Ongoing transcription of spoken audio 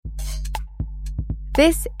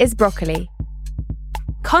This is Broccoli.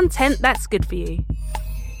 Content that's good for you.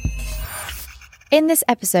 In this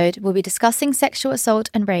episode, we'll be discussing sexual assault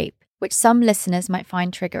and rape, which some listeners might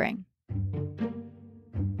find triggering.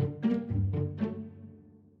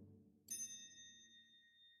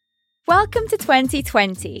 Welcome to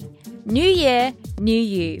 2020. New year, new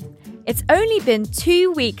you. It's only been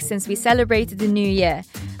 2 weeks since we celebrated the new year,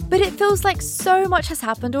 but it feels like so much has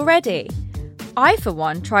happened already. I, for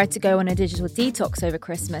one, tried to go on a digital detox over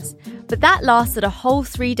Christmas, but that lasted a whole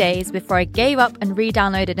 3 days before I gave up and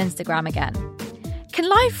re-downloaded Instagram again. Can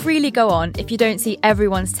life really go on if you don't see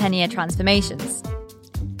everyone's 10-year transformations?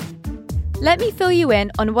 Let me fill you in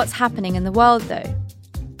on what's happening in the world, though.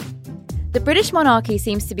 The British monarchy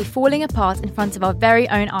seems to be falling apart in front of our very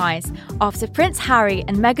own eyes after Prince Harry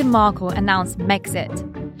and Meghan Markle announced Megxit.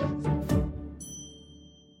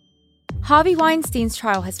 Harvey Weinstein's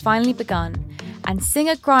trial has finally begun, and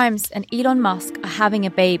singer Grime and Elon Musk are having a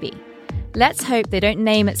baby. Let's hope they don't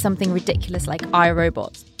name it something ridiculous like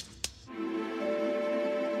iRobot.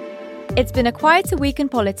 It's been a quieter week in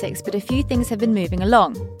politics, but a few things have been moving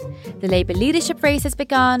along. The Labour leadership race has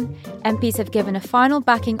begun, MPs have given a final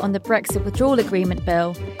backing on the Brexit withdrawal agreement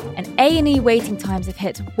bill, and A&E waiting times have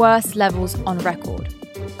hit worst levels on record.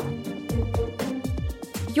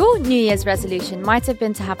 Your New Year's resolution might have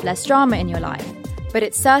been to have less drama in your life, but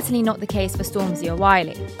it's certainly not the case for Stormzy or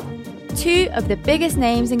Wiley. Two of the biggest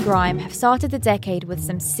names in grime have started the decade with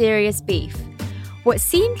some serious beef. What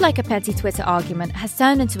seemed like a petty Twitter argument has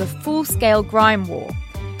turned into a full-scale grime war.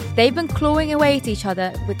 They've been clawing away at each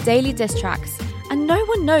other with daily diss tracks, and no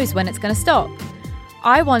one knows when it's going to stop.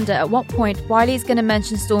 I wonder at what point Wiley's going to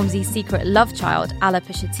mention Stormzy's secret love child, a la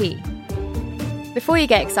Pusha T. Before you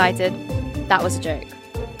get excited, that was a joke.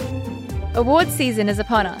 Awards season is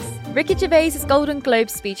upon us. Ricky Gervais's Golden Globe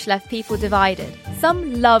speech left people divided.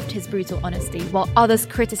 Some loved his brutal honesty, while others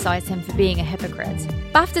criticised him for being a hypocrite.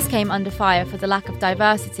 BAFTAs came under fire for the lack of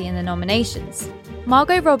diversity in the nominations.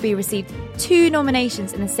 Margot Robbie received 2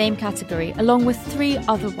 nominations in the same category, along with 3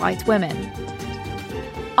 other white women.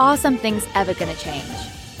 Are some things ever going to change?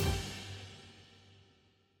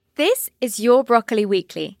 This is Your Broccoli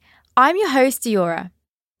Weekly. I'm your host, Diora.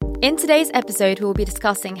 In today's episode, we'll be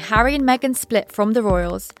discussing Harry and Meghan's split from the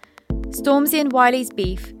royals, Stormzy and Wiley's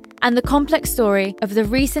beef, and the complex story of the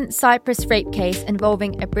recent Cyprus rape case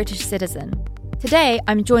involving a British citizen. Today,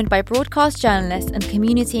 I'm joined by broadcast journalist and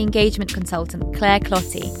community engagement consultant Claire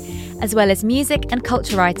Clotty, as well as music and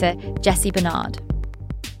culture writer Jessie Bernard.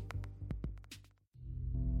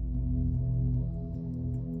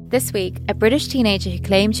 This week, a British teenager who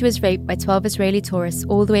claimed she was raped by 12 Israeli tourists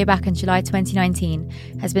all the way back in July 2019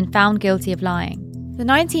 has been found guilty of lying. The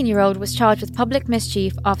 19-year-old was charged with public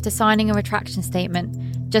mischief after signing a retraction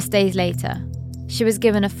statement just days later. She was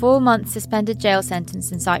given a 4-month suspended jail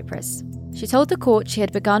sentence in Cyprus. She told the court she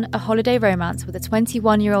had begun a holiday romance with a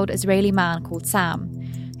 21-year-old Israeli man called Sam,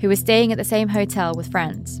 who was staying at the same hotel with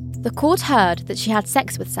friends. The court heard that she had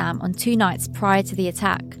sex with Sam on 2 nights prior to the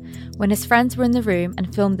attack, when his friends were in the room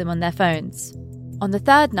and filmed them on their phones. On the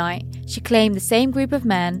 3rd night, she claimed the same group of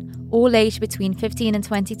men, all aged between 15 and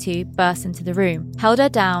 22, burst into the room, held her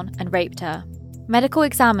down and raped her. Medical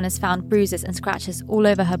examiners found bruises and scratches all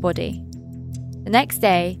over her body. The next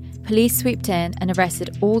day, police swooped in and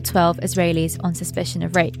arrested all 12 Israelis on suspicion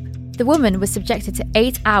of rape. The woman was subjected to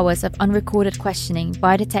 8 hours of unrecorded questioning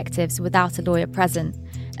by detectives without a lawyer present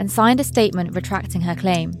and signed a statement retracting her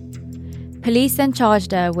claim. Police then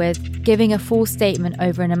charged her with giving a false statement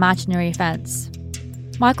over an imaginary offence.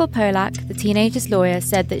 Michael Polak, the teenager's lawyer,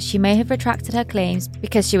 said that she may have retracted her claims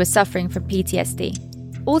because she was suffering from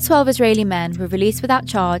PTSD. All 12 Israeli men were released without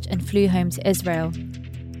charge and flew home to Israel.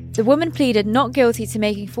 The woman pleaded not guilty to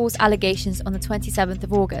making false allegations on the 27th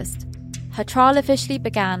of August. Her trial officially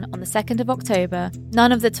began on the 2nd of October.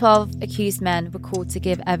 None of the 12 accused men were called to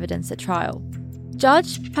give evidence at trial.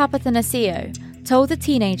 Judge Papathanassiou told the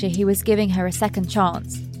teenager he was giving her a second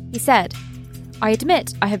chance. He said, "I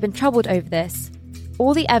admit I have been troubled over this.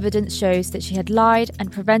 All the evidence shows that she had lied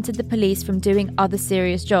and prevented the police from doing other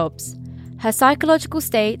serious jobs. Her psychological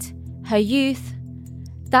state, her youth,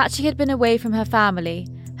 that she had been away from her family,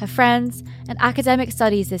 her friends, and academic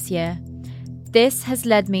studies this year. This has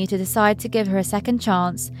led me to decide to give her a second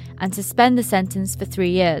chance and suspend the sentence for 3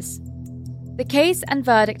 years." The case and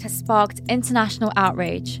verdict has sparked international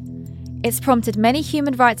outrage. It's prompted many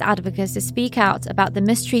human rights advocates to speak out about the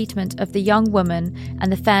mistreatment of the young woman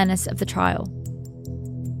and the fairness of the trial.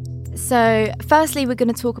 So, firstly, we're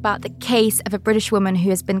going to talk about the case of a British woman who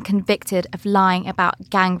has been convicted of lying about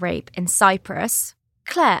gang rape in Cyprus.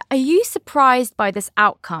 Claire, are you surprised by this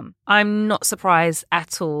outcome? I'm not surprised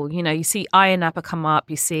at all. You know, you see Ayia Napa come up,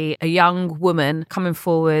 you see a young woman coming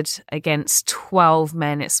forward against 12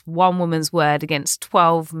 men. It's one woman's word against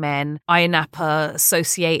 12 men. Ayia Napa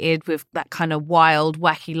associated with that kind of wild,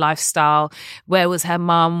 wacky lifestyle. Where was her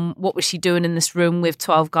mum? What was she doing in this room with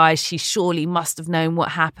 12 guys? She surely must have known what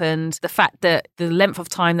happened. The fact that the length of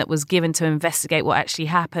time that was given to investigate what actually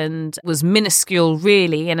happened was minuscule,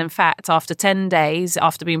 really. And in fact, after 10 days,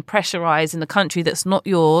 after being pressurised in a country that's not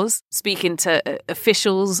yours, speaking to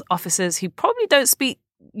officials, officers who probably don't speak,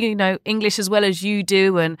 you know, English as well as you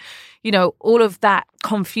do, and, you know, all of that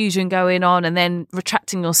confusion going on, and then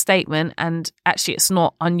retracting your statement. And actually, it's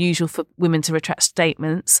not unusual for women to retract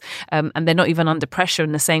statements, and they're not even under pressure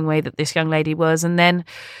in the same way that this young lady was. And then,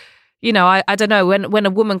 you know, I don't know, when a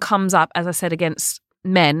woman comes up, as I said, against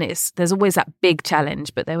men, there's always that big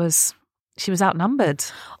challenge, but she was outnumbered.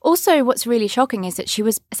 Also, what's really shocking is that she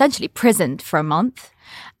was essentially prisoned for a month,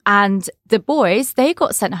 and the boys, they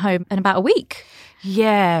got sent home in about a week.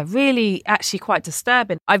 Yeah, really actually quite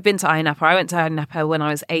disturbing. I've been to Ayia Napa. I went to Ayia Napa when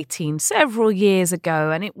I was 18, several years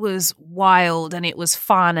ago, and it was wild and it was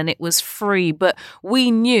fun and it was free. But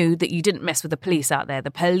we knew that you didn't mess with the police out there.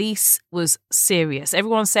 The police was serious.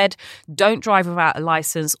 Everyone said, don't drive without a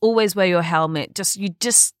license, always wear your helmet. You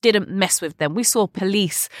just didn't mess with them. We saw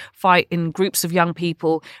police fight in groups of young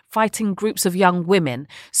people, fighting groups of young women.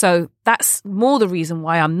 So that's more the reason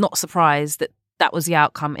why I'm not surprised that was the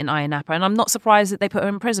outcome in Ayia Napa. And I'm not surprised that they put her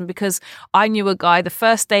in prison, because I knew a guy the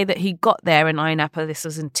first day that he got there in Ayia Napa, this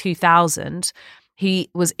was in 2000, he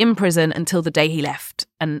was in prison until the day he left.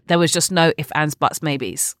 And there was just no ifs, ands, buts,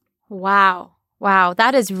 maybes. Wow,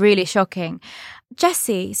 that is really shocking.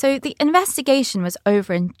 Jessie, so the investigation was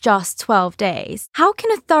over in just 12 days. How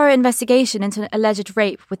can a thorough investigation into an alleged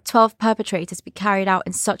rape with 12 perpetrators be carried out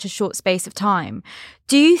in such a short space of time?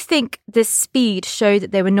 Do you think this speed showed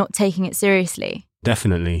that they were not taking it seriously?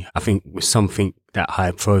 Definitely. I think with something that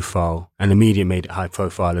high profile, and the media made it high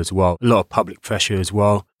profile as well, a lot of public pressure as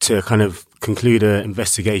well, to kind of conclude an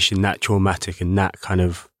investigation that traumatic and that kind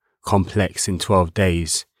of complex in 12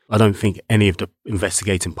 days. I don't think any of the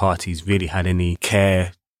investigating parties really had any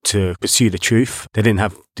care to pursue the truth. They didn't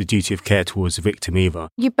have the duty of care towards the victim either.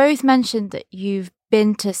 You both mentioned that you've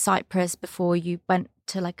been to Cyprus before. You went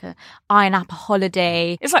to like a Ayia Napa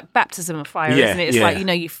holiday. It's like baptism of fire, isn't it? It's like, you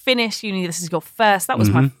know, you finish uni, this is your first. That was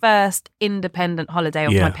my first independent holiday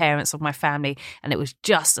of my parents, of my family. And it was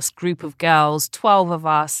just this group of girls, 12 of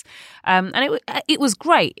us. And it was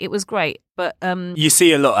great. It was great. But you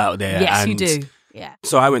see a lot out there. Yes, you do. Yeah.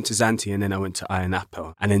 So I went to Zante and then I went to Ayia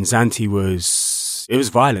Napa. And then Zante was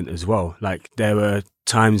violent as well. Like, there were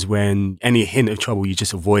times when any hint of trouble, you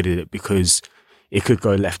just avoided it because it could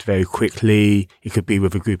go left very quickly. It could be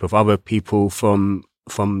with a group of other people from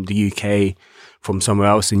the UK, from somewhere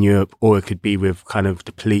else in Europe, or it could be with kind of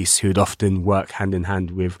the police, who would often work hand in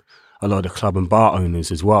hand with a lot of club and bar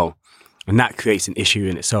owners as well. And that creates an issue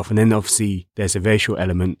in itself. And then obviously there's a racial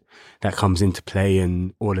element that comes into play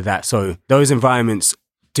and all of that. So those environments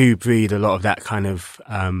do breed a lot of that kind of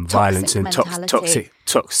violence and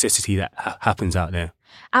toxicity that happens out there.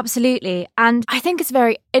 Absolutely. And I think it's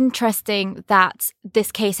very interesting that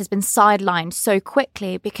this case has been sidelined so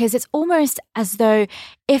quickly, because it's almost as though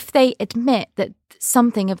if they admit that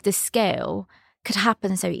something of this scale could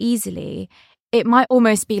happen so easily, it might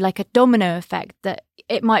almost be like a domino effect, that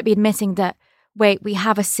it might be admitting that, wait, we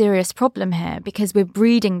have a serious problem here because we're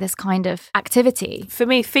breeding this kind of activity. For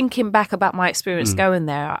me, thinking back about my experience going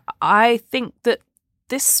there, I think that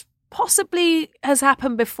this possibly has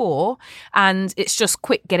happened before, and it's just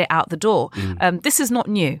quick, get it out the door. This is not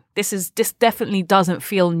new. This definitely doesn't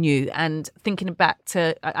feel new. And thinking back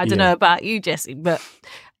to, I don't know about you, Jessie, but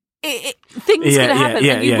things could have happened,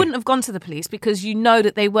 and you wouldn't have gone to the police because you know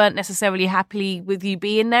that they weren't necessarily happy with you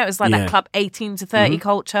being there. It was like that club 18 to 30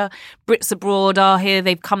 culture. Brits abroad are here,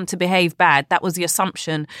 they've come to behave bad. That was the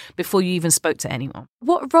assumption before you even spoke to anyone.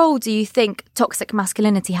 What role do you think toxic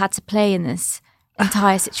masculinity had to play in this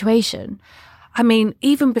entire situation? I mean,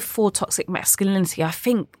 even before toxic masculinity, I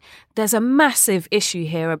think there's a massive issue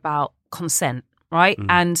here about consent, right?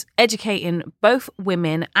 And educating both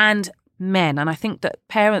women and men. And I think that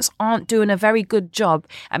parents aren't doing a very good job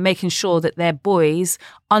at making sure that their boys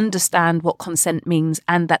understand what consent means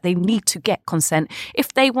and that they need to get consent.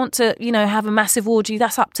 If they want to, you know, have a massive orgy,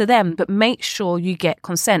 that's up to them, but make sure you get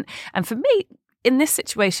consent. And for me, in this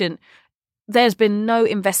situation, there's been no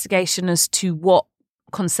investigation as to what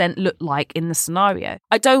consent looked like in the scenario.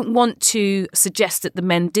 I don't want to suggest that the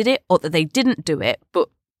men did it or that they didn't do it, but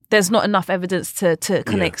there's not enough evidence to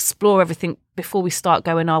kind of explore everything before we start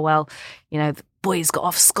going, oh, well, you know, boys got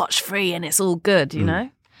off scotch-free and it's all good, you know?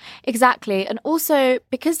 Exactly. And also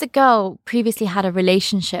because the girl previously had a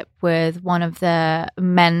relationship with one of the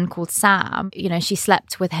men called Sam, you know, she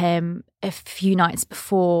slept with him a few nights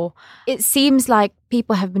before. It seems like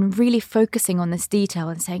people have been really focusing on this detail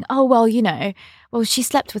and saying, oh, well, you know, well, she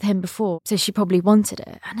slept with him before, so she probably wanted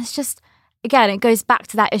it. And it's just, again, it goes back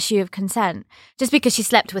to that issue of consent. Just because she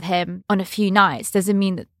slept with him on a few nights doesn't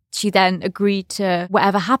mean that she then agreed to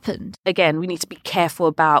whatever happened. Again, we need to be careful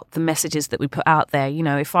about the messages that we put out there. You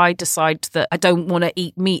know, if I decide that I don't want to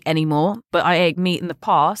eat meat anymore, but I ate meat in the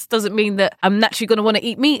past, doesn't mean that I'm naturally going to want to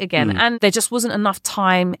eat meat again. And there just wasn't enough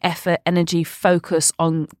time, effort, energy, focus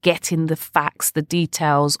on getting the facts, the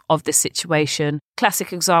details of this situation.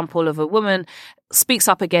 Classic example of a woman speaks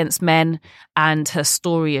up against men and her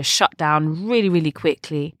story is shut down really, really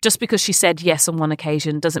quickly. Just because she said yes on one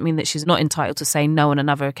occasion doesn't mean that she's not entitled to say no on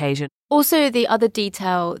another occasion. Also, the other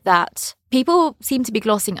detail that people seem to be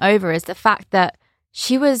glossing over is the fact that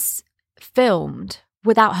she was filmed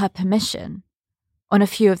without her permission on a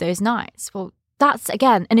few of those nights. Well, that's,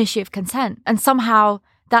 again, an issue of consent. And somehow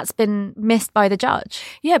that's been missed by the judge.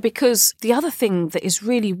 Yeah, because the other thing that is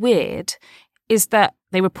really weird is that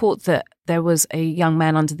they report that there was a young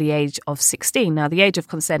man under the age of 16. Now, the age of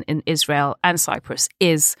consent in Israel and Cyprus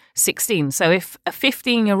is 16. So if a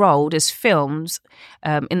 15-year-old is filmed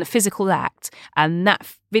in the physical act and that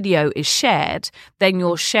video is shared, then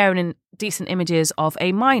you're sharing decent images of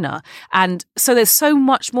a minor. And so there's so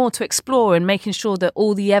much more to explore in making sure that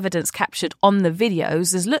all the evidence captured on the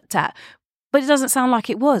videos is looked at. But it doesn't sound like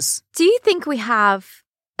it was. Do you think we have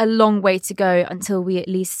a long way to go until we at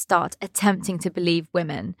least start attempting to believe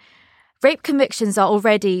women? Rape convictions are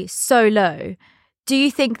already so low. Do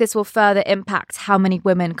you think this will further impact how many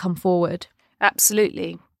women come forward?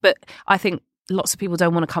 Absolutely. But I think lots of people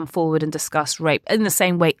don't want to come forward and discuss rape in the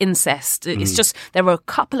same way incest. It's just there are a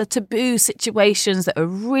couple of taboo situations that are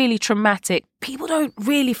really traumatic. People don't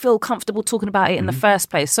really feel comfortable talking about it in the first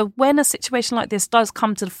place. So when a situation like this does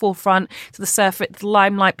come to the forefront, to the surface, the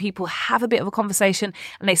limelight, people have a bit of a conversation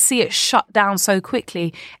and they see it shut down so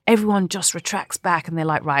quickly, everyone just retracts back and they're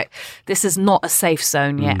like, right, this is not a safe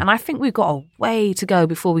zone yet. And I think we've got a way to go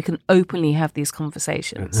before we can openly have these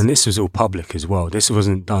conversations. And this was all public as well. This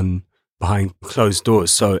wasn't done behind closed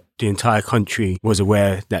doors. So the entire country was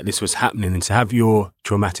aware that this was happening. And to have your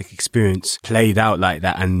traumatic experience played out like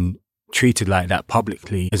that and treated like that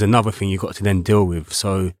publicly is another thing you've got to then deal with.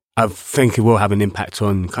 So I think it will have an impact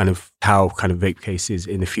on kind of how kind of rape cases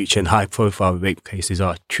in the future and high profile rape cases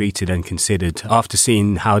are treated and considered. After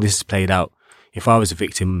seeing how this is played out, if I was a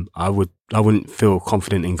victim, I wouldn't feel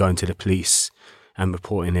confident in going to the police and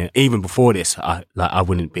reporting it. Even before this, I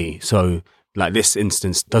wouldn't be. So like this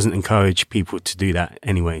instance doesn't encourage people to do that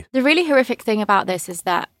anyway. The really horrific thing about this is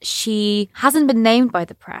that she hasn't been named by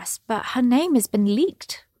the press, but her name has been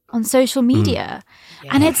leaked on social media.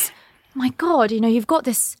 Yeah. And it's, my God, you know, you've got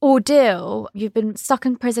this ordeal. You've been stuck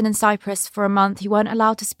in prison in Cyprus for a month. You weren't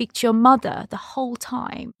allowed to speak to your mother the whole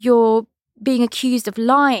time. You're being accused of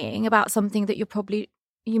lying about something that you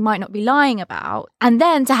might not be lying about. And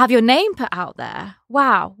then to have your name put out there.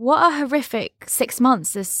 Wow, what a horrific 6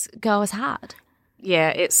 months this girl has had. Yeah,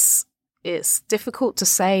 it's difficult to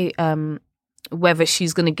say whether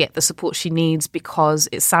she's going to get the support she needs, because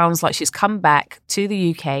it sounds like she's come back to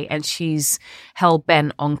the UK and she's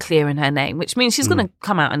hell-bent on clearing her name, which means she's going to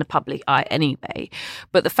come out in the public eye anyway.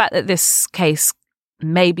 But the fact that this case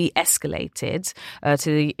may be escalated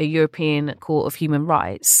to the European Court of Human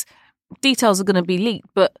Rights, details are going to be leaked,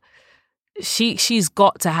 but she's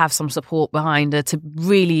got to have some support behind her to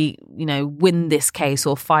really, you know, win this case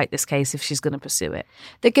or fight this case if she's going to pursue it.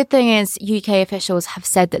 The good thing is UK officials have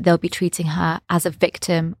said that they'll be treating her as a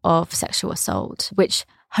victim of sexual assault, which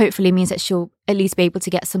hopefully means that she'll at least be able to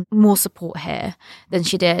get some more support here than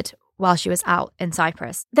she did while she was out in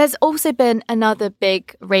Cyprus. There's also been another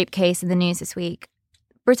big rape case in the news this week.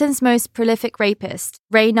 Britain's most prolific rapist,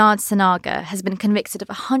 Reynard Sanaga, has been convicted of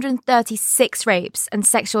 136 rapes and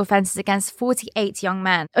sexual offences against 48 young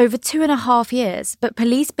men over 2.5 years, but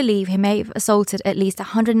police believe he may have assaulted at least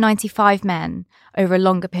 195 men over a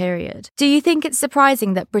longer period. Do you think it's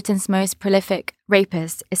surprising that Britain's most prolific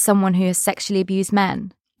rapist is someone who has sexually abused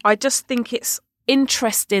men? I just think it's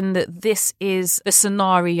interesting that this is a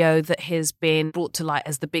scenario that has been brought to light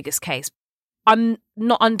as the biggest case. I'm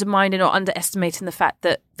not undermining or underestimating the fact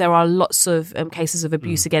that there are lots of cases of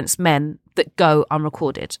abuse against men that go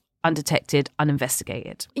unrecorded, undetected,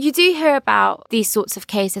 uninvestigated. You do hear about these sorts of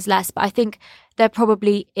cases less, but I think there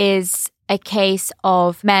probably is a case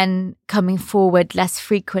of men coming forward less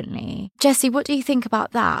frequently. Jesse, what do you think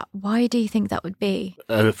about that? Why do you think that would be?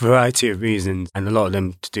 A variety of reasons, and a lot of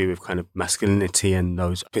them to do with kind of masculinity and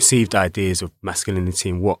those perceived ideas of masculinity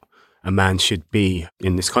and what a man should be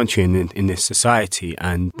in this country and in this society.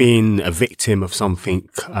 And being a victim of something,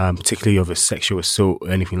 particularly of a sexual assault or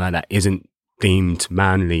anything like that, isn't deemed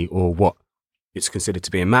manly or what it's considered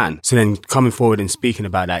to be a man. So then coming forward and speaking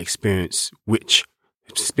about that experience, which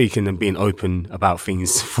speaking and being open about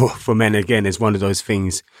things for men, again, is one of those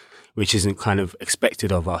things which isn't kind of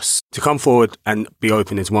expected of us. To come forward and be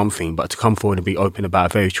open is one thing, but to come forward and be open about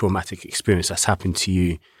a very traumatic experience that's happened to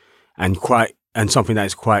you and something that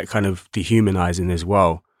is quite kind of dehumanizing as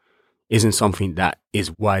well isn't something that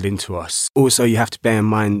is wide into us. Also, you have to bear in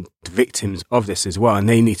mind the victims of this as well, and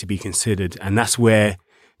they need to be considered. And that's where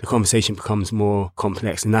the conversation becomes more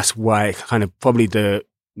complex. And that's why kind of probably the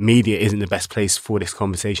media isn't the best place for this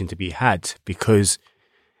conversation to be had, because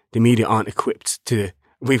the media aren't equipped to.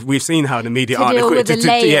 We've seen how the media aren't equipped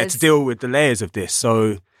to deal with the layers of this.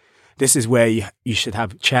 So this is where you should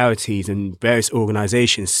have charities and various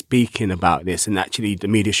organizations speaking about this, and actually the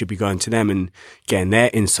media should be going to them and getting their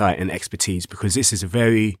insight and expertise, because this is a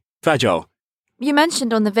very fragile. You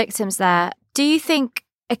mentioned on the victims there. Do you think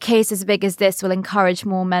a case as big as this will encourage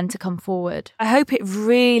more men to come forward? I hope it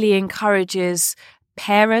really encourages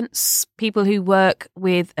parents, people who work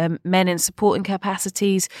with men in supporting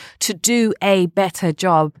capacities, to do a better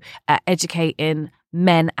job at educating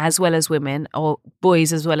men as well as women, or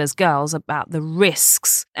boys as well as girls, about the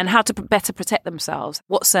risks and how to better protect themselves,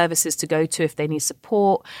 what services to go to if they need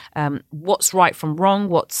support, what's right from wrong,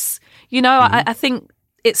 I think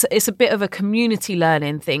it's a bit of a community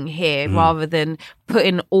learning thing here, rather than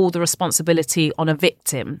putting all the responsibility on a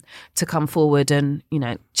victim to come forward and,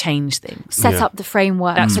 change things. Set up the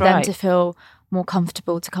framework That's for right. them to feel more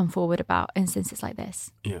comfortable to come forward about instances like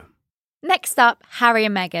this. Yeah. Next up, Harry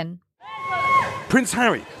and Meghan. Prince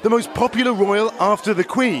Harry, the most popular royal after the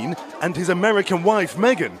Queen, and his American wife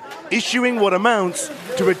Meghan, issuing what amounts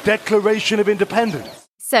to a Declaration of Independence.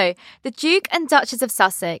 So, the Duke and Duchess of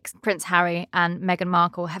Sussex, Prince Harry and Meghan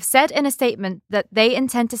Markle, have said in a statement that they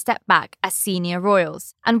intend to step back as senior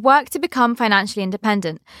royals and work to become financially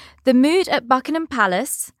independent. The mood at Buckingham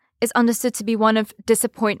Palace is understood to be one of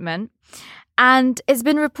disappointment, and it's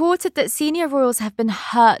been reported that senior royals have been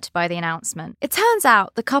hurt by the announcement. It turns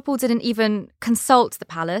out the couple didn't even consult the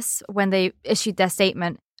palace when they issued their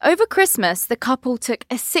statement. Over Christmas, the couple took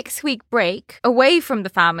a 6-week break away from the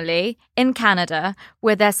family in Canada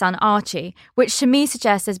with their son Archie, which to me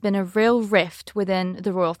suggests there's been a real rift within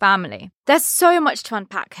the royal family. There's so much to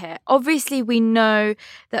unpack here. Obviously, we know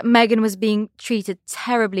that Meghan was being treated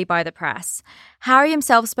terribly by the press. Harry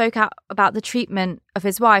himself spoke out about the treatment of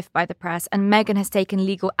his wife by the press, and Meghan has taken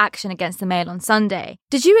legal action against the Mail on Sunday.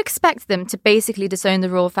 Did you expect them to basically disown the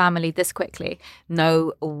royal family this quickly?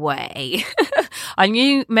 No way. I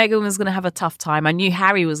knew Meghan was going to have a tough time. I knew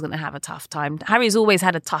Harry was going to have a tough time. Harry's always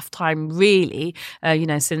had a tough time, really,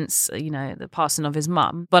 since, the passing of his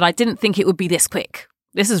mum. But I didn't think it would be this quick.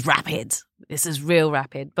 This is rapid. This is real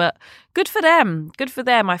rapid, but good for them. Good for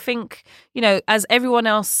them. I think, as everyone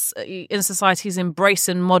else in society is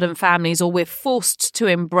embracing modern families, or we're forced to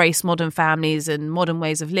embrace modern families and modern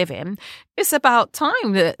ways of living, it's about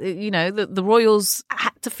time that, the royals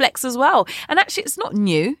had to flex as well. And actually, it's not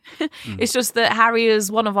new. It's just that Harry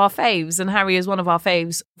is one of our faves, and Harry is one of our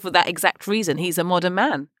faves for that exact reason. He's a modern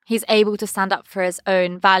man. He's able to stand up for his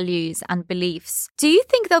own values and beliefs. Do you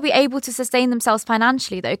think they'll be able to sustain themselves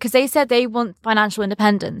financially, though? Because they said they want financial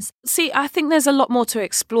independence. See, I think there's a lot more to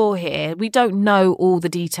explore here. We don't know all the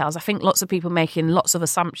details. I think lots of people making lots of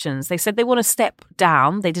assumptions. They said they want to step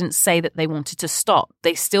down. They didn't say that they wanted to stop.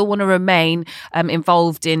 They still want to remain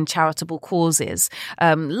involved in charitable causes.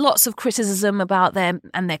 Lots of criticism about them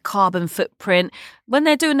and their carbon footprint. When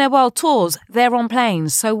they're doing their world tours, they're on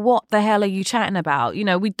planes. So what the hell are you chatting about?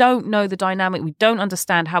 We don't know the dynamic. We don't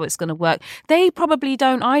understand how it's going to work. They probably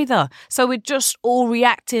don't either. So we're just all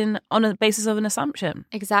reacting on a basis of an assumption.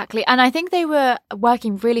 Exactly. And I think they were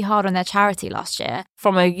working really hard on their charity last year.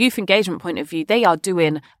 From a youth engagement point of view, they are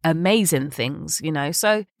doing amazing things,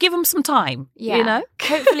 So give them some time,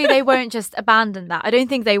 Hopefully they won't just abandon that. I don't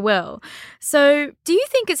think they will. So do you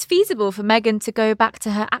think it's feasible for Meghan to go back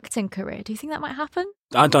to her acting career? Do you think that might happen?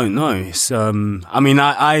 I don't know. It's,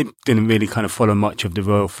 I didn't really kind of follow much of the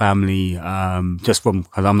royal family, just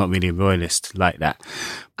because I'm not really a royalist like that.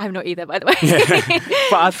 I'm not either, by the way. Yeah.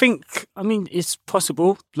 But I think, it's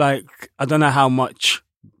possible. Like, I don't know how much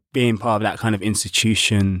being part of that kind of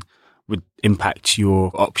institution would impact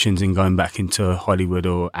your options in going back into Hollywood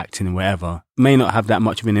or acting or whatever. May not have that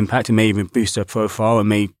much of an impact. It may even boost her profile. It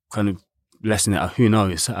may kind of lessen it. Who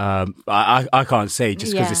knows? I can't say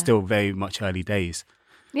just because it's still very much early days.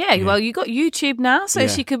 Yeah, well, you got YouTube now, so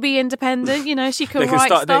she could be independent. You know, she could write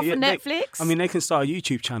stuff for Netflix. They can start a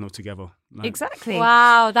YouTube channel together. Exactly.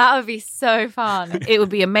 Wow, that would be so fun. It would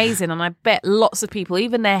be amazing, and I bet lots of people,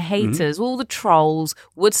 even their haters, all the trolls,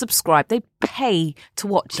 would subscribe. They'd pay to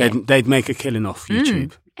watch it. They'd make a killing off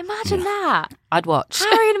YouTube. Imagine that. I'd watch.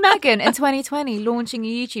 Harry and Meghan in 2020 launching a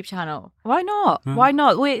YouTube channel. Why not? Why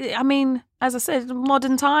not? As I said,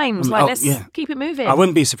 modern times. Let's keep it moving. I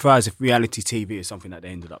wouldn't be surprised if reality TV is something that they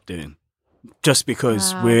ended up doing, just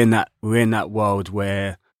because we're in that world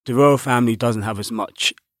where the royal family doesn't have as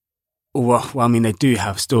much. They do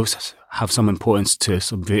still have some importance to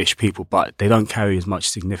some British people, but they don't carry as much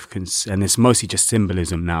significance, and it's mostly just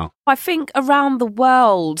symbolism now. I think around the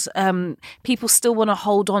world, people still want to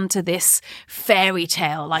hold on to this fairy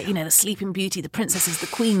tale, the Sleeping Beauty, the princesses, the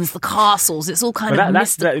queens, the castles. It's all kind of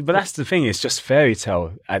mystical. But that's the thing, it's just fairy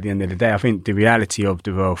tale at the end of the day. I think the reality of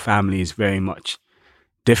the royal family is very much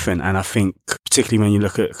different, and I think particularly when you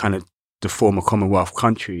look at kind of the former Commonwealth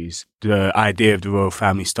countries, the idea of the royal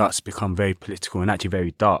family starts to become very political and actually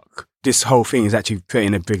very dark. This whole thing is actually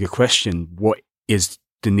creating a bigger question. What is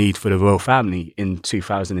the need for the royal family in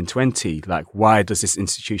 2020? Why does this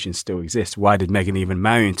institution still exist? Why did Meghan even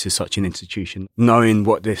marry into such an institution, knowing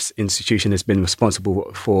what this institution has been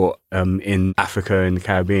responsible for in Africa and the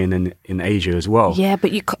Caribbean and in Asia as well? Yeah,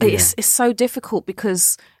 but it's so difficult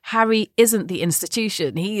because Harry isn't the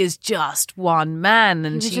institution. He is just one man.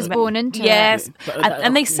 And he was just born into it. Yes.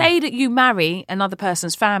 And they say that you marry another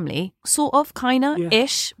person's family, sort of, kind of,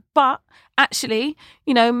 ish, but actually,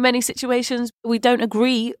 many situations we don't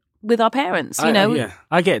agree with our parents,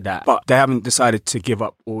 I get that. But they haven't decided to give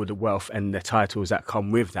up all the wealth and the titles that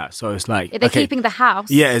come with that. So it's like... They're keeping the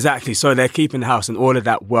house. Yeah, exactly. So they're keeping the house, and all of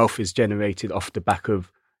that wealth is generated off the back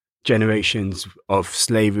of generations of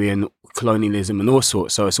slavery and colonialism and all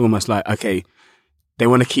sorts. So it's almost like, okay, they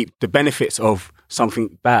want to keep the benefits of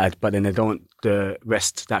something bad, but then they don't want the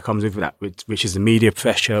rest that comes with that, which is the media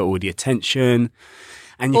pressure or the attention.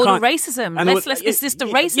 And the racism. It's just the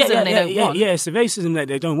racism they don't want. Yeah, it's the racism that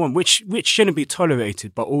they don't want, which shouldn't be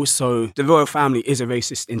tolerated. But also, the royal family is a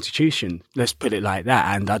racist institution. Let's put it like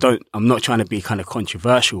that. And I'm not trying to be kind of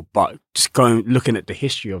controversial, but just looking at the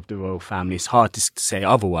history of the royal family, it's hard to say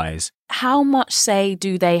otherwise. How much say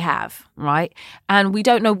do they have, right? And we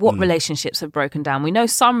don't know what relationships have broken down. We know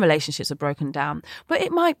some relationships have broken down, but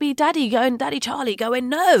it might be Daddy Charlie going,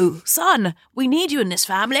 no, son, we need you in this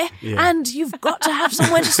family, and you've got to have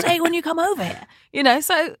somewhere to stay when you come over here.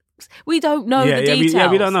 So we don't know the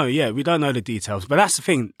details. We don't know. Yeah, we don't know the details. But that's the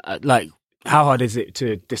thing, how hard is it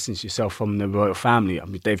to distance yourself from the royal family? I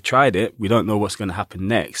mean, they've tried it. We don't know what's going to happen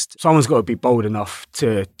next. Someone's got to be bold enough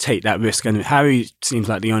to take that risk. And Harry seems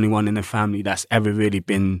like the only one in the family that's ever really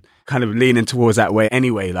been kind of leaning towards that way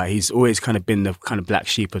anyway. He's always kind of been the kind of black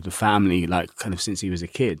sheep of the family, kind of since he was a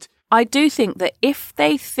kid. I do think that if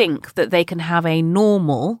they think that they can have a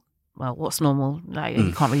normal... Well, what's normal?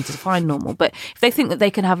 You can't really define normal. But if they think that they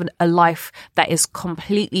can have a life that is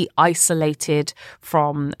completely isolated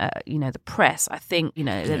from, the press, I think,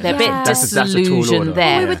 they're a bit disillusioned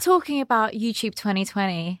there. Well, we were talking about YouTube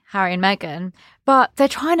 2020, Harry and Meghan, but they're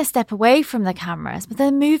trying to step away from the cameras, but they're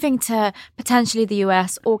moving to potentially the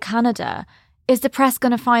US or Canada. Is the press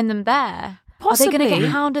going to find them there? Possibly. Are they going to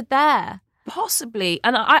get hounded there? Possibly.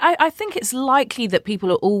 And I think it's likely that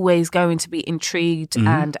people are always going to be intrigued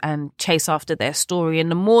and chase after their story. And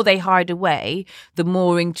the more they hide away, the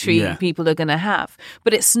more intrigue people are going to have.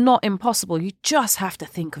 But it's not impossible. You just have to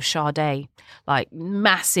think of Sade,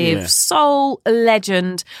 massive soul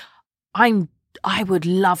legend. I would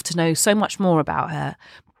love to know so much more about her.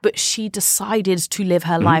 But she decided to live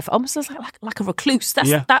her life almost like a recluse.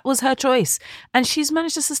 That was her choice. And she's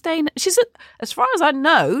managed to sustain. As far as I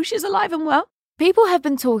know, she's alive and well. People have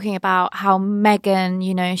been talking about how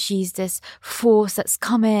Meghan, she's this force that's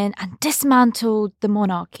come in and dismantled the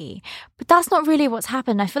monarchy. But that's not really what's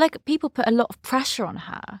happened. I feel like people put a lot of pressure on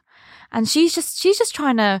her. And she's just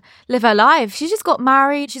trying to live her life. She's just got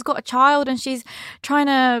married, she's got a child, and she's trying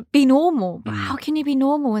to be normal. But how can you be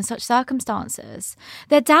normal in such circumstances?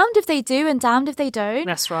 They're damned if they do and damned if they don't.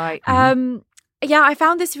 That's right. I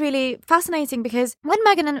found this really fascinating because when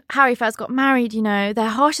Meghan and Harry first got married, their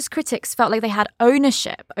harshest critics felt like they had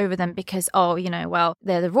ownership over them because,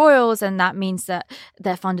 they're the royals and that means that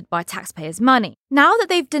they're funded by taxpayers' money. Now that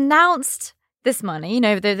they've denounced this money,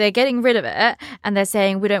 they're getting rid of it and they're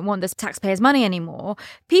saying we don't want this taxpayers' money anymore,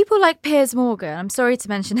 people like Piers Morgan, I'm sorry to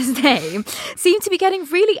mention his name, seem to be getting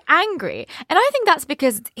really angry. And I think that's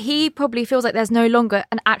because he probably feels like there's no longer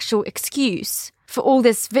an actual excuse for all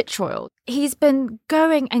this vitriol. He's been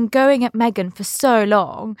going and going at Meghan for so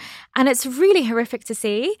long, and it's really horrific to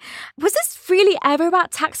see. Was this really ever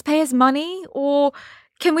about taxpayers' money, or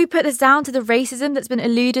can we put this down to the racism that's been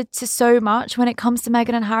alluded to so much when it comes to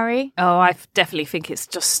Meghan and Harry? Oh, I definitely think it's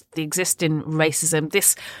just the existing racism.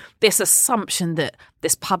 This assumption that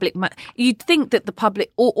this public you'd think that the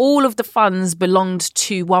public, all of the funds belonged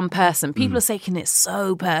to one person. People are taking it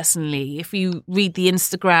so personally. If you read the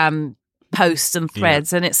Instagram posts and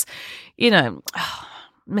threads, and it's,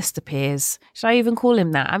 Mr. Piers, should I even call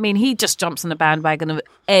him that? I mean, he just jumps on the bandwagon of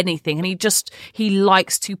anything, and he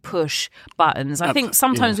likes to push buttons. I think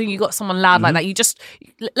sometimes when you got someone loud like that,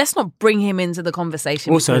 let's not bring him into the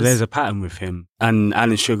conversation. Also, there's a pattern with him, and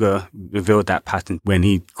Alan Sugar revealed that pattern when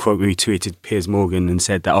he quote retweeted Piers Morgan and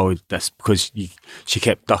said that, that's because she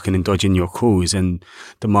kept ducking and dodging your calls and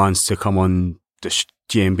demands to come on the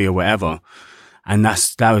GMB or whatever. And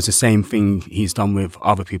that was the same thing he's done with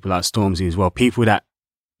other people like Stormzy as well. People that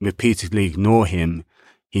repeatedly ignore him,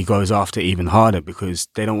 he goes after even harder because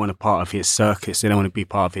they don't want a part of his circus. They don't want to be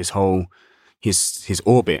part of his whole, his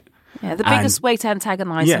orbit. Yeah, the biggest way to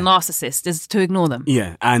antagonize a narcissist is to ignore them.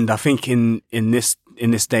 Yeah, and I think in this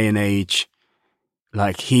day and age,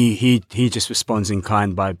 like he just responds in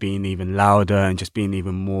kind by being even louder and just being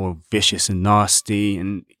even more vicious and nasty.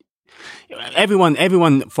 And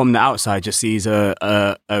everyone from the outside just sees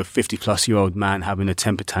a 50-plus-year-old man having a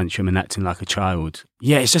temper tantrum and acting like a child.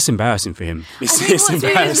 Yeah, it's just embarrassing for him. It's what's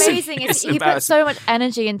really amazing is he put so much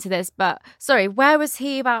energy into this, but sorry, where was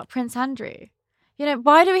he about Prince Andrew?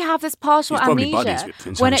 Why do we have this partial amnesia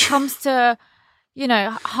when it comes to,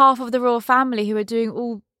 half of the royal family who are doing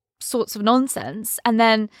all sorts of nonsense, and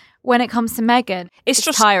then when it comes to Meghan, it's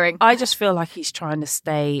just tiring. I just feel like he's trying to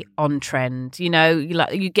stay on trend. You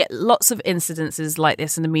get lots of incidences like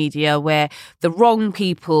this in the media where the wrong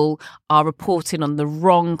people are reporting on the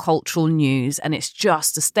wrong cultural news, and it's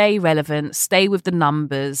just to stay relevant, stay with the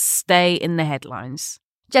numbers, stay in the headlines.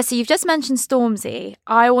 Jessie, you've just mentioned Stormzy.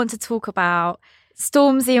 I want to talk about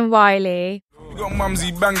Stormzy and Wiley. You got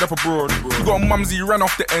Mumsy banged up abroad. You got Mumsy ran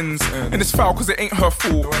off the ends. And it's foul because it ain't her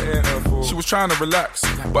fault. She was trying to relax,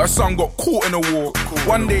 but her son got caught in a war.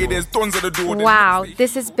 One day there's dons at the door. Wow,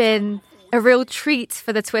 this has been a real treat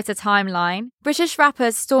for the Twitter timeline. British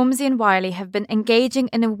rappers Stormzy and Wiley have been engaging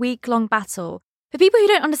in a week-long battle. For people who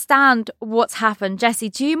don't understand what's happened, Jessie,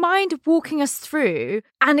 do you mind walking us through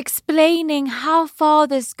and explaining how far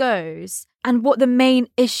this goes and what the main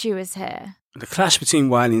issue is here? The clash between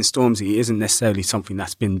Wiley and Stormzy isn't necessarily something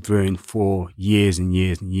that's been brewing for years and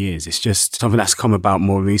years and years. It's just something that's come about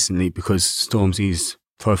more recently because Stormzy's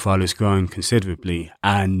profile has grown considerably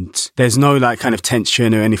and there's no kind of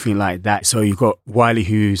tension or anything like that. So you've got Wiley,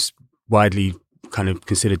 who's widely kind of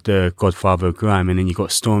considered the godfather of grime, and then you've got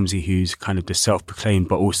Stormzy, who's kind of the self-proclaimed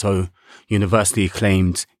but also universally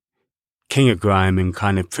acclaimed king of grime and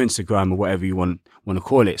kind of prince of grime or whatever you want to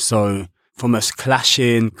call it. So from a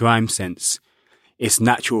clashing grime sense, it's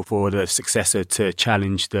natural for the successor to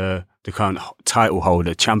challenge the current title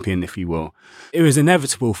holder, champion, if you will. It was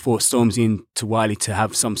inevitable for Stormzy and to Wiley to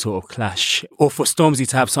have some sort of clash, or for Stormzy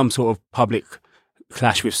to have some sort of public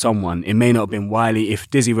clash with someone. It may not have been Wiley. If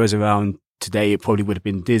Dizzy was around today, it probably would have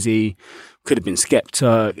been Dizzy, could have been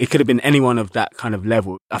Skepta. It could have been anyone of that kind of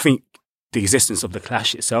level. I think the existence of the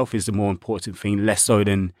clash itself is the more important thing, less so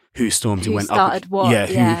than who Stormzy went up.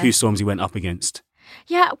 Who Stormzy went up against.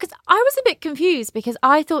 Yeah, because I was a bit confused because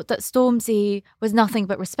I thought that Stormzy was nothing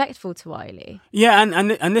but respectful to Wiley. Yeah,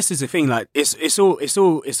 and this is the thing, it's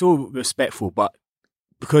all respectful, but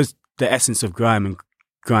because the essence of grime and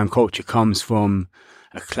grime culture comes from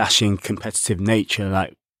a clashing competitive nature,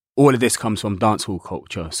 all of this comes from dancehall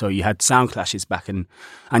culture. So you had sound clashes back and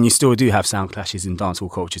you still do have sound clashes in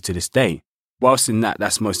dancehall culture to this day. Whilst in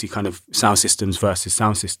that's mostly kind of sound systems versus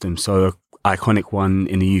sound systems. So an iconic one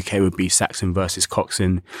in the UK would be Saxon versus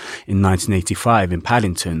Coxon in 1985 in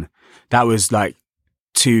Paddington. That was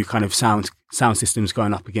two kind of sound systems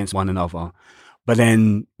going up against one another. But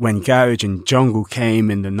then when garage and jungle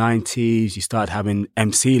came in the 90s, you started having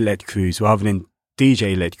MC-led crews rather than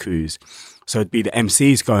DJ-led crews. So it'd be the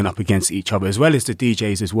MCs going up against each other as well as the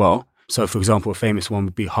DJs as well. So, for example, a famous one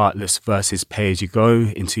would be Heartless versus Pay As You Go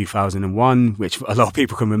in 2001, which a lot of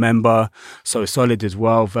people can remember. So Solid as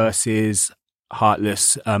well versus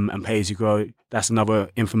Heartless and Pay As You Go. That's another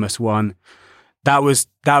infamous one. that was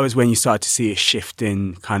when you started to see a shift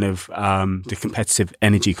in kind of the competitive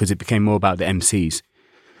energy, because it became more about the MCs.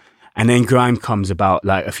 And then grime comes about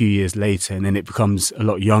like a few years later, and then it becomes a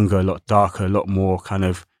lot younger, a lot darker, a lot more kind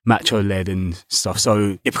of macho-led and stuff.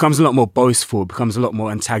 So it becomes a lot more boastful, it becomes a lot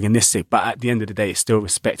more antagonistic, but at the end of the day, it's still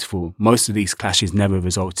respectful. Most of these clashes never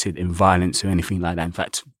resulted in violence or anything like that. In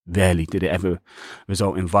fact, rarely did it ever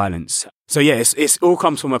result in violence. So yeah, it's all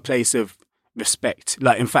comes from a place of respect.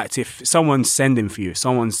 Like, in fact, if someone's sending for you, if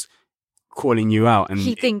someone's calling you out and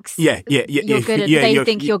he thinks you're good, they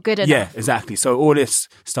think you're good enough. Yeah, exactly. So all this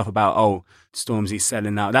stuff about, oh, Stormzy's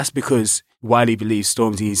selling out, that's because Wiley believes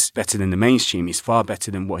Stormzy's better than the mainstream. He's far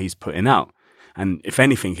better than what he's putting out. And if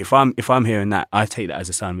anything, if I'm hearing that, I take that as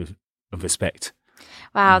a sign of respect.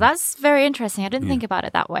 Wow, that's very interesting. I didn't think about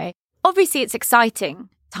it that way. Obviously, it's exciting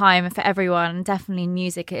time for everyone. Definitely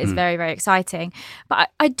music is very, very exciting. But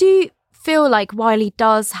I do feel like Wiley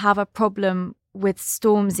does have a problem with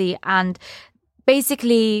Stormzy, and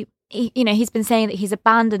basically, he's been saying that he's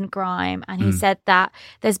abandoned grime, and he said that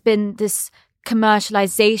there's been this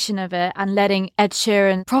commercialization of it and letting Ed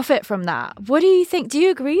Sheeran profit from that. What do you think? Do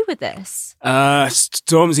you agree with this?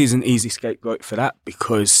 Stormzy's an easy scapegoat for that,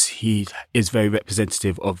 because he is very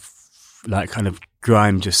representative of like kind of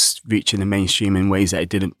grime just reaching the mainstream in ways that it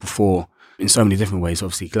didn't before, in so many different ways.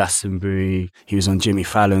 Obviously Glastonbury, he was on Jimmy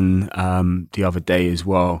Fallon the other day as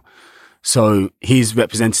well. So he's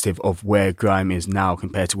representative of where grime is now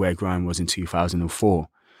compared to where grime was in 2004.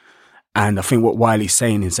 And I think what Wiley's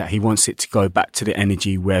saying is that he wants it to go back to the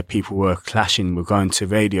energy where people were clashing, were going to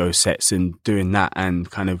radio sets and doing that,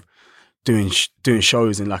 and kind of doing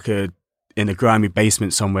shows in in a grimy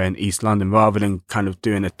basement somewhere in East London, rather than kind of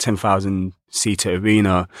doing a 10,000 seater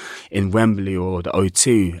arena in Wembley or the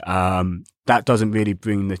O2. That doesn't really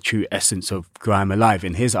bring the true essence of grime alive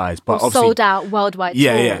in his eyes. But obviously, sold out worldwide tours.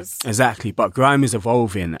 Yeah, exactly. But grime is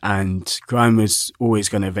evolving, and grime is always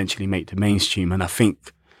going to eventually make the mainstream. And I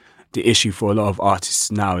think the issue for a lot of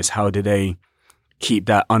artists now is how do they keep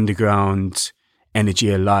that underground energy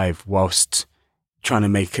alive whilst trying to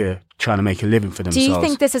make a living for themselves. Do you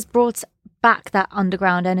think this has brought back that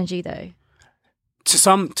underground energy though? To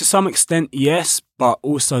some extent, yes, but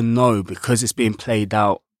also no, because it's being played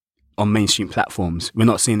out on mainstream platforms. We're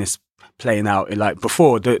not seeing this playing out like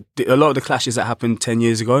before. A lot of the clashes that happened 10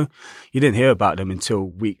 years ago, you didn't hear about them until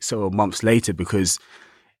weeks or months later, because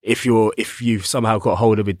if you've somehow got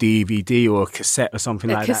hold of a DVD or a cassette or something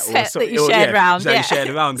like that, or you shared around, you shared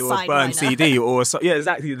around, or a burned CD, or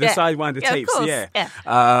exactly, the Sidewinder tapes,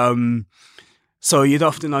 So you'd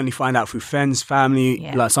often only find out through friends, family,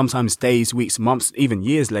 like sometimes days, weeks, months, even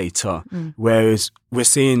years later. Whereas we're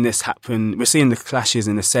seeing this happen, we're seeing the clashes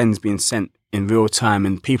and the sends being sent in real time,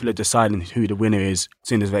 and people are deciding who the winner is as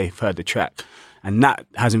soon as they've heard the track, and that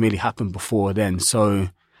hasn't really happened before then. So,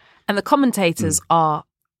 and the commentators are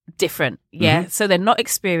different, so they're not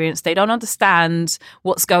experienced, they don't understand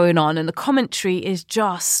what's going on, and the commentary is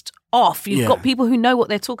just off. You've got people who know what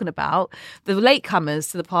they're talking about, the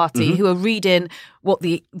latecomers to the party who are reading what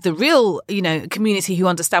the real community who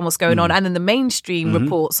understand what's going on, and then the mainstream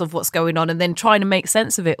reports of what's going on, and then trying to make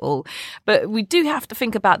sense of it all. But we do have to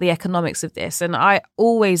think about the economics of this, and I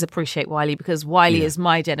always appreciate Wiley, because Wiley is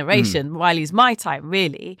my generation, Wiley's my time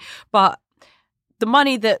really, but the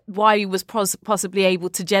money that Wiley was possibly able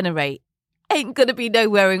to generate ain't going to be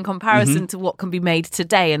nowhere in comparison to what can be made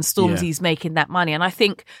today, and Stormzy's making that money. And I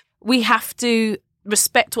think we have to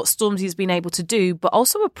respect what Stormzy's been able to do, but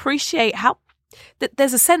also appreciate how that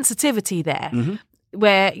there's a sensitivity there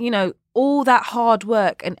where, all that hard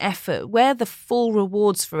work and effort, where the full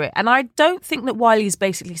rewards for it. And I don't think that Wiley's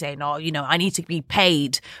basically saying, I need to be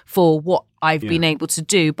paid for what I've been able to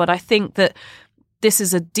do. But I think that this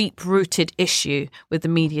is a deep-rooted issue with the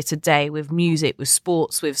media today, with music, with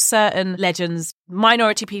sports, with certain legends,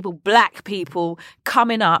 minority people, black people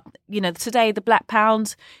coming up. Today the black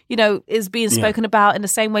pound, is being spoken about in the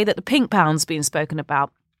same way that the pink pound's being spoken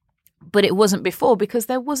about. But it wasn't before, because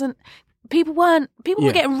there wasn't, people were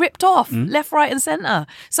getting ripped off left, right and centre.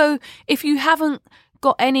 So if you haven't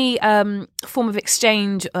got any form of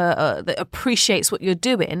exchange that appreciates what you're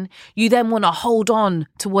doing, you then want to hold on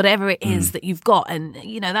to whatever it is that you've got, and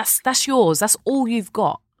that's yours. That's all you've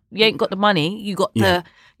got. You ain't got the money. You got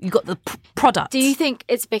the product. Do you think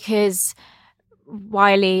it's because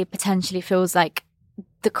Wiley potentially feels like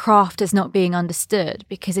the craft is not being understood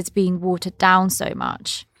because it's being watered down so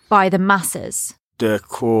much by the masses? The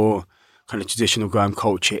core kind of traditional grime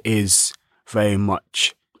culture is very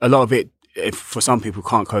much, a lot of it, for some people,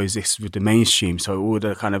 can't coexist with the mainstream. So all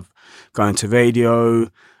the kind of going to radio,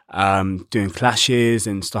 doing clashes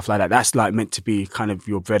and stuff like that. That's like meant to be kind of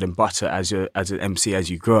your bread and butter as an MC as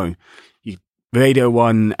you grow. Radio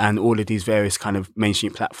 1 and all of these various kind of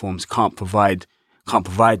mainstream platforms can't provide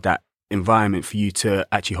that environment for you to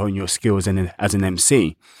actually hone your skills as an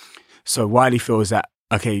MC. So Wiley feels that,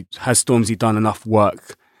 okay, has Stormzy done enough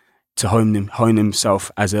work to hone himself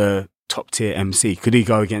as a top tier MC? Could he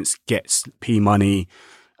go against Gets, P Money,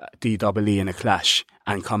 DEE in a clash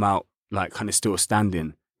and come out like kind of still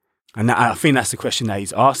standing? And I think that's the question that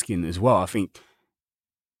he's asking as well. I think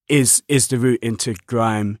is the route into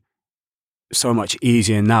grime so much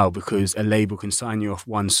easier now because a label can sign you off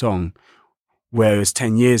one song, whereas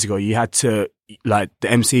 10 years ago you had to, like, the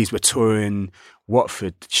MCs were touring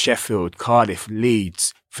Watford, Sheffield, Cardiff,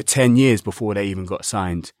 Leeds for 10 years before they even got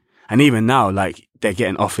signed. And even now, like, they're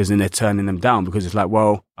getting offers and they're turning them down because it's like,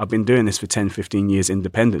 well, I've been doing this for 10, 15 years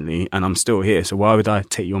independently and I'm still here, so why would I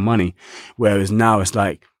take your money? Whereas now it's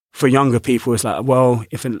like, for younger people, it's like, well,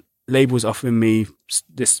 if a label's offering me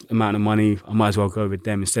this amount of money, I might as well go with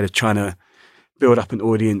them instead of trying to build up an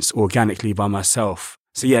audience organically by myself.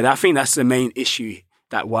 So yeah, I think that's the main issue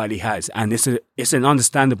that Wiley has. And it's an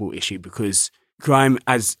understandable issue because grime,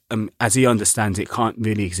 as he understands it, can't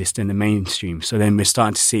really exist in the mainstream. So then we're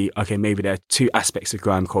starting to see, okay, maybe there are two aspects of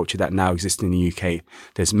grime culture that now exist in the UK.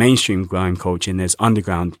 There's mainstream grime culture and there's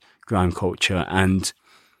underground grime culture. And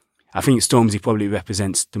I think Stormzy probably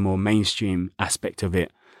represents the more mainstream aspect of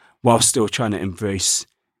it while still trying to embrace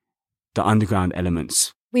the underground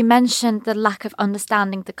elements. We mentioned the lack of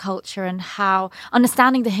understanding the culture and how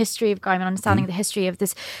understanding the history of grime and understanding the history of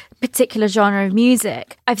this particular genre of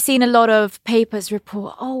music. I've seen a lot of papers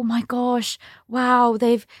report, oh my gosh, wow,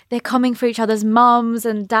 they're coming for each other's mums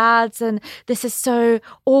and dads and this is so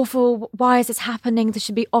awful. Why is this happening? This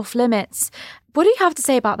should be off limits. What do you have to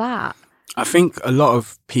say about that? I think a lot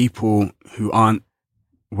of people who aren't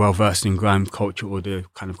well versed in grime culture or the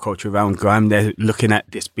kind of culture around grime, they're looking at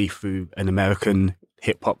this beef through an American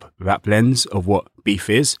hip-hop rap lens of what beef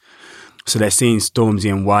is. So they're seeing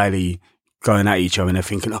Stormzy and Wiley going at each other and they're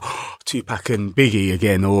thinking, oh, Tupac and Biggie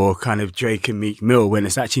again, or kind of Drake and Meek Mill, when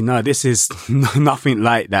it's actually, no, this is nothing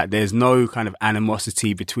like that. There's no kind of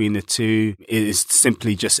animosity between the two. It is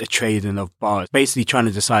simply just a trading of bars, basically trying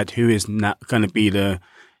to decide who is not going to be the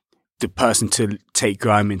person to take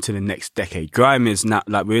grime into the next decade. Grime is not,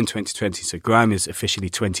 like, we're in 2020, so grime is officially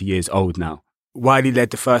 20 years old now. Wiley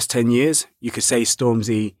led the first 10 years. You could say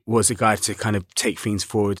Stormzy was a guy to kind of take things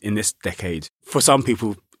forward in this decade. For some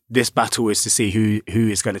people, this battle is to see who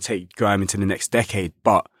is going to take grime into the next decade.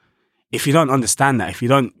 But if you don't understand that, if you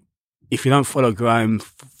don't follow grime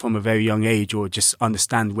from a very young age or just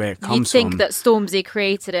understand where it comes from. You'd think that Stormzy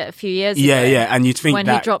created it a few years ago. Yeah, and you'd think when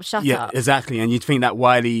he dropped Shut Up. Exactly. And you'd think that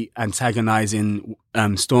Wiley antagonizing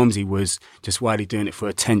Stormzy was just Wiley doing it for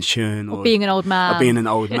attention. Or being an old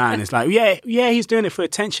man. It's like, yeah, he's doing it for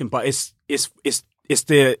attention, but it's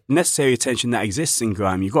the necessary attention that exists in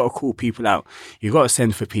grime. You've got to call people out. You've got to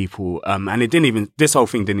send for people. And this whole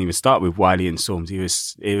thing didn't even start with Wiley and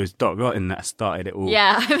Stormzy. It was Doc Rotten that started it all.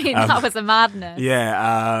 Yeah, I mean, that was a madness.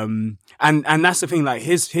 Yeah. And that's the thing, like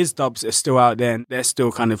his dubs are still out there and they're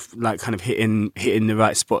still kind of hitting the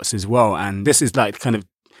right spots as well. And this is like kind of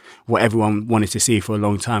what everyone wanted to see for a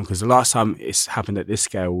long time, because the last time it's happened at this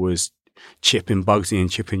scale was Chip and Bugsy and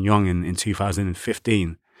Chip and Young in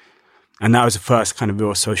 2015. And that was the first kind of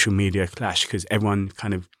real social media clash, because everyone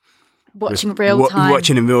kind of watching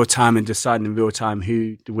in real time and deciding in real time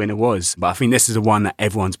who the winner was. But I think this is the one that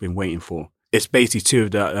everyone's been waiting for. It's basically two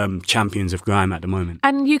of the champions of grime at the moment.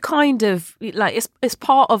 And you kind of, like, it's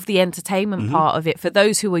part of the entertainment part of it for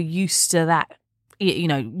those who are used to that,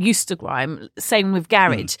 used to grime. Same with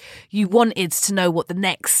garage. You wanted to know what the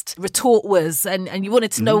next retort was, and you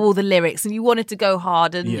wanted to know all the lyrics, and you wanted to go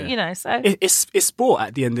hard, and so it's sport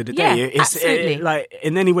at the end of the day. It's absolutely. Like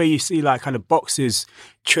in any way you see, like, kind of boxers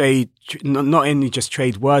trade, not only just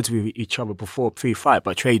trade words with each other before pre-fight,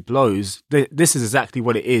 but trade blows. This is exactly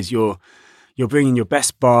what it is. You're bringing your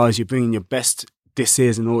best bars, you're bringing your best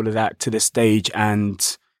disses and all of that to the stage,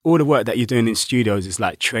 and all the work that you're doing in studios is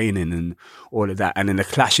like training and all of that. And then the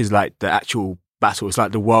clash is like the actual battle. It's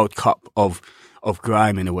like the World Cup of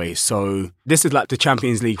grime in a way. So this is like the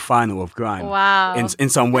Champions League final of grime. Wow. In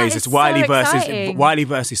some ways, it's Wiley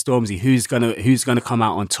versus Stormzy. Who's gonna come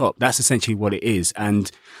out on top? That's essentially what it is. And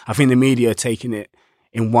I think the media are taking it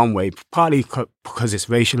in one way, partly because it's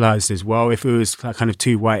racialized as well. If it was like kind of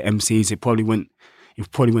two white MCs, it probably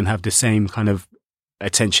wouldn't have the same kind of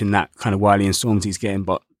attention that kind of Wiley and Stormzy's getting,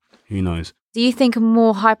 but who knows? Do you think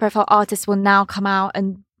more high-profile artists will now come out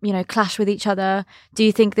and clash with each other? Do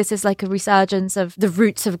you think this is like a resurgence of the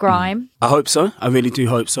roots of grime? I hope so. I really do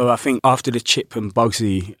hope so. I think after the Chip and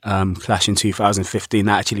Bugsy clash in 2015,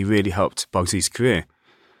 that actually really helped Bugsy's career,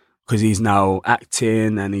 because he's now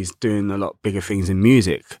acting and he's doing a lot bigger things in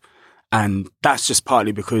music. And that's just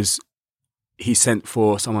partly because he sent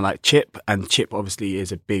for someone like Chip, and Chip obviously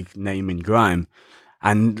is a big name in grime.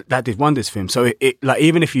 And that did wonders for him. So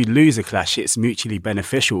even if you lose a clash, it's mutually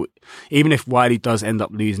beneficial. Even if Wiley does end up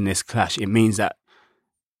losing this clash, it means that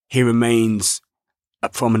he remains a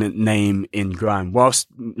prominent name in grime. Whilst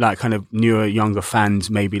like kind of newer, younger fans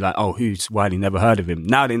may be like, oh, who's Wiley? Never heard of him.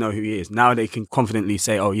 Now they know who he is. Now they can confidently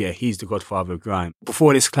say, oh yeah, he's the godfather of grime.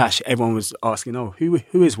 Before this clash, everyone was asking, oh, who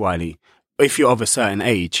is Wiley? If you're of a certain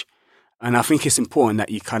age. And I think it's important that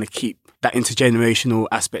you kind of keep that intergenerational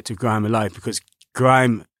aspect of grime alive, because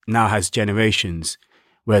grime now has generations,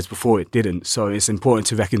 whereas before it didn't. So it's important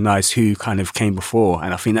to recognise who kind of came before.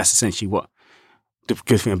 And I think that's essentially what the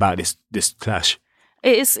good thing about this clash.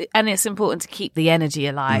 It is, and it's important to keep the energy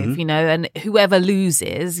alive, and whoever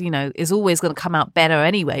loses, is always going to come out better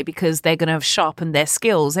anyway, because they're going to have sharpened their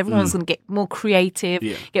skills. Everyone's going to get more creative,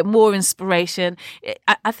 get more inspiration.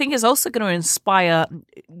 I think it's also going to inspire,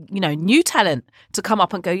 new talent to come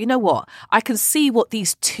up and go, you know what, I can see what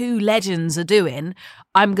these two legends are doing.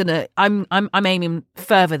 I'm aiming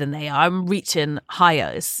further than they are. I'm reaching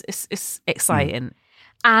higher. It's exciting.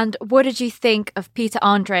 And what did you think of Peter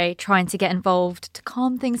Andre trying to get involved to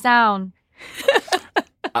calm things down?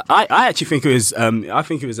 I actually think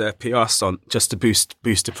it was a PR stunt just to boost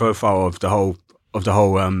the profile of the whole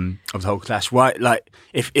clash. Why, like,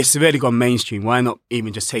 if it's already gone mainstream, why not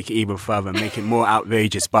even just take it even further and make it more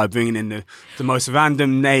outrageous by bringing in the most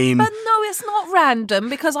random name? But no, it's not random,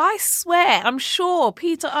 because I swear, I'm sure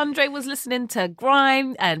Peter Andre was listening to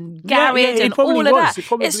grime and garage and all of that.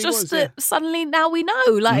 It's just that suddenly now we know,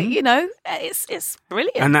 it's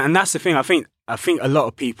brilliant. And that's the thing. I think a lot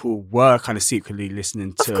of people were kind of secretly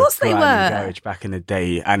listening to grime and garage back in the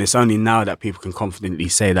day, and it's only now that people can confidently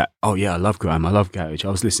say that, oh yeah, I love grime, I love garage. I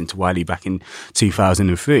was listening to Wiley back in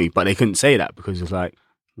 2003, but they couldn't say that because it was like,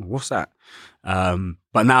 what's that?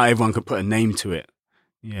 But now everyone can put a name to it.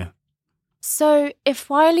 Yeah. So if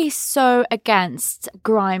Wiley's so against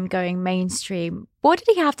grime going mainstream, what did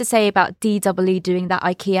he have to say about DEE doing that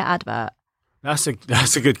IKEA advert? That's a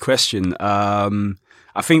good question. I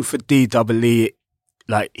think for DEE,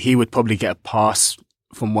 like, he would probably get a pass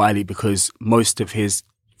from Wiley, because for most of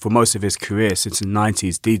his career since the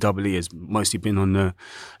 90s, DEE has mostly been on the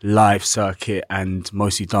live circuit and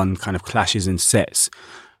mostly done kind of clashes and sets.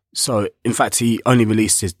 So in fact, he only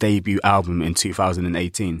released his debut album in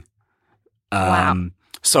 2018. Wow.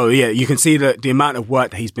 So yeah, you can see the amount of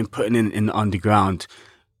work that he's been putting in the underground.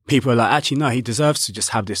 People are like, actually, no, he deserves to just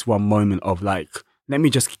have this one moment of like, let me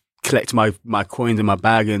just collect my coins in my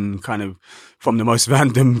bag and kind of from the most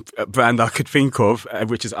random brand I could think of,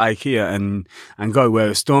 which is IKEA, and go.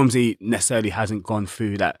 Whereas Stormzy necessarily hasn't gone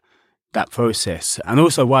through that process. And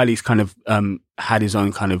also Wiley's kind of had his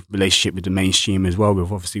own kind of relationship with the mainstream as well,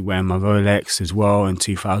 with obviously wearing my Rolex as well in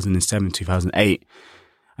 2007, 2008.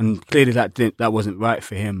 And clearly that wasn't right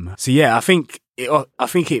for him. So yeah, I think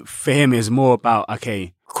it for him is more about,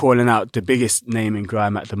 okay, calling out the biggest name in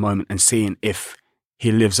grime at the moment and seeing if he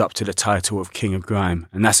lives up to the title of King of Grime.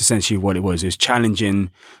 And that's essentially what it was. It was challenging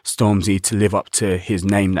Stormzy to live up to his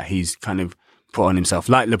name that he's kind of put on himself.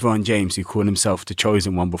 Like LeBron James, who called himself the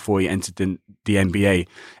chosen one before he entered the NBA.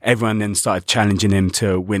 Everyone then started challenging him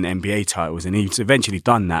to win NBA titles, and he's eventually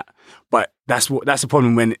done that. But that's the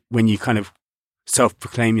problem when you kind of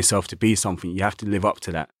self-proclaim yourself to be something. You have to live up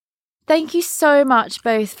to that. Thank you so much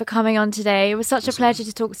both for coming on today. It was such a pleasure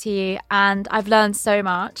to talk to you, and I've learned so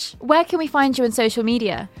much. Where can we find you on social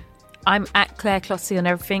media? I'm at Claire Clotty on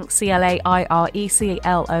everything,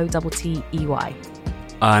 CLAIRECLOTTEY.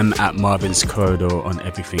 I'm at Marvin's Corridor on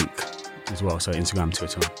everything as well, so Instagram,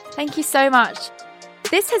 Twitter. Thank you so much.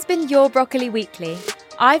 This has been Your Broccoli Weekly.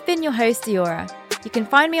 I've been your host, Diora. You can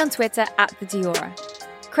find me on Twitter at the Diora.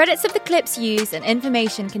 Credits of the clips used and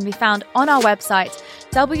information can be found on our website,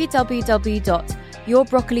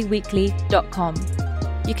 www.yourbroccoliweekly.com.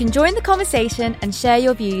 You can join the conversation and share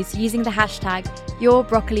your views using the hashtag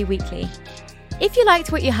YourBroccoliWeekly. If you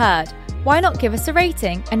liked what you heard, why not give us a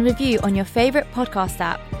rating and review on your favourite podcast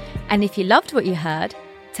app? And if you loved what you heard,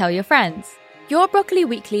 tell your friends. Your Broccoli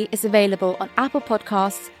Weekly is available on Apple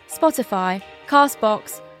Podcasts, Spotify,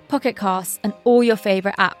 Castbox, Pocket Casts, and all your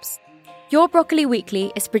favourite apps. Your Broccoli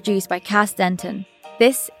Weekly is produced by Cass Denton.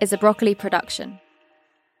 This is a Broccoli production.